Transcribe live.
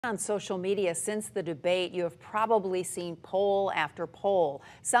On social media since the debate, you have probably seen poll after poll.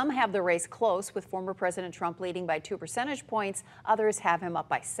 Some have the race close, with former President Trump leading by 2 percentage points. Others have him up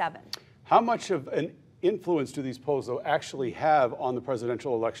by 7. How much of an influence do these polls, though, actually have on the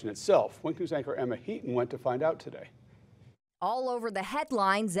presidential election itself? Wink News anchor Emma Heaton went to find out today. All over the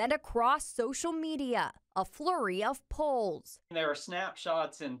headlines and across social media, a flurry of polls. There are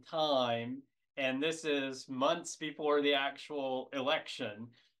snapshots in time, and this is months before the actual election.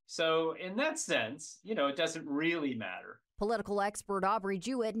 So in that sense, it doesn't really matter. Political expert Aubrey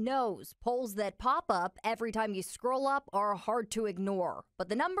Jewett knows polls that pop up every time you scroll up are hard to ignore, but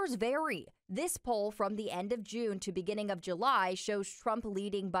the numbers vary. This poll from the end of June to beginning of July shows Trump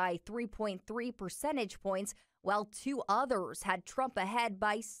leading by 3.3 percentage points, while 2 others had Trump ahead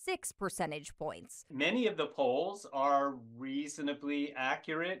by 6 percentage points. Many of the polls are reasonably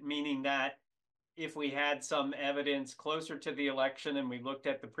accurate, meaning that if we had some evidence closer to the election and we looked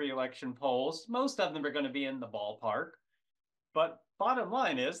at the pre-election polls, most of them are going to be in the ballpark. But bottom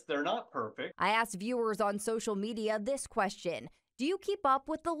line is, they're not perfect. I asked viewers on social media this question: do you keep up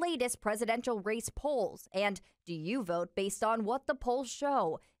with the latest presidential race polls? And do you vote based on what the polls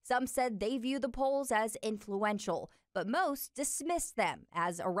show? Some said they view the polls as influential, but most dismiss them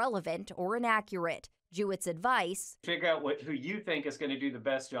as irrelevant or inaccurate. Jewett's advice: figure out who you think is going to do the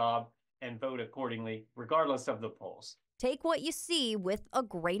best job and vote accordingly, regardless of the polls. Take what you see with a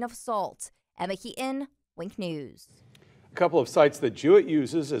grain of salt. Emma Heaton, Wink News. A couple of sites that Jewett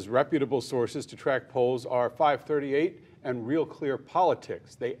uses as reputable sources to track polls are 538 and Real Clear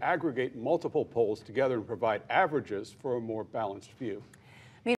Politics. They aggregate multiple polls together and provide averages for a more balanced view.